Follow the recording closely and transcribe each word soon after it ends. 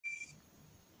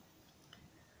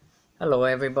Hello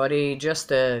everybody,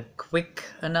 just a quick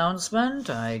announcement.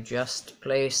 I just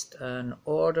placed an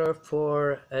order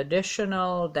for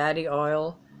additional Dadi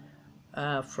Oil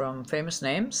from Famous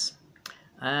Names,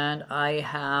 and I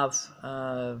have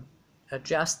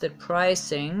adjusted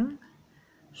pricing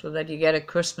so that you get a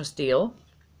Christmas deal.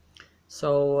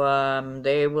 So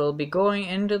they will be going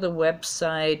into the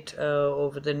website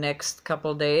over the next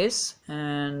couple days,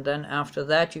 and then after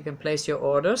that you can place your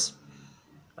orders.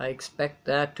 I expect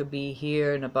that to be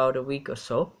here in about a week or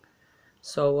so.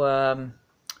 So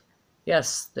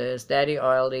yes, there's Dadi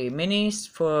Oil, the minis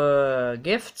for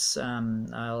gifts.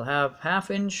 I'll have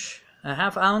half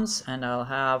ounce, and I'll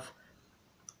have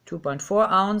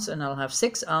 2.4 ounce, and I'll have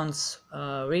 6 ounce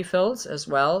refills as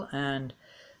well. And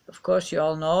of course, you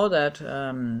all know that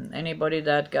anybody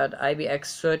that got IBX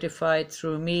certified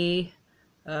through me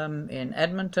in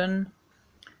Edmonton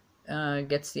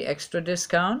gets the extra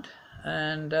discount.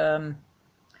 And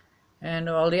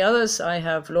all the others, I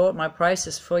have lowered my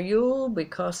prices for you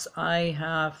because I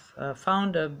have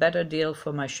found a better deal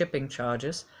for my shipping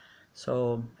charges.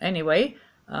 So anyway,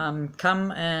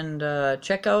 come and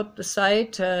check out the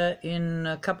site in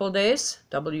a couple days,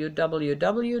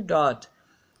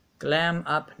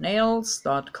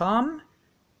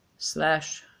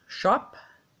 www.glamupnails.com/shop,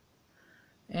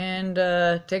 and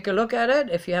take a look at it.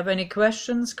 If you have any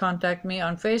questions, contact me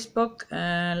on Facebook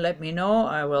and let me know.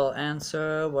 I will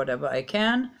answer whatever I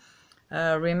can.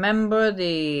 Remember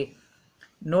the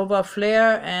Nova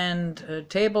Flare and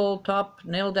tabletop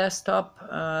nail desktop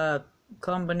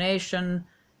combination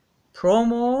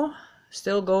promo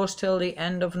still goes till the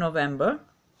end of November.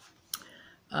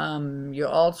 You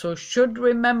also should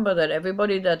remember that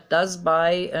everybody that does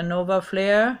buy a Nova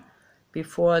Flare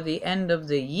before the end of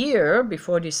the year,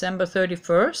 before December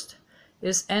 31st,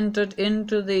 is entered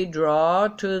into the draw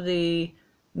to the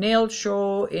nail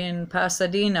show in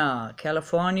Pasadena,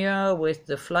 California, with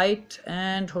the flight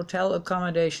and hotel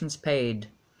accommodations paid.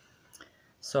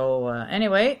 So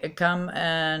anyway, come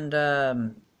and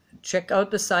check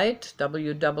out the site,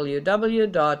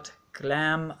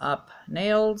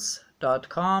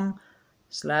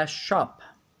 www.glamupnails.com/shop.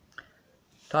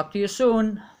 Talk to you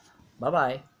soon.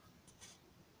 Bye-bye.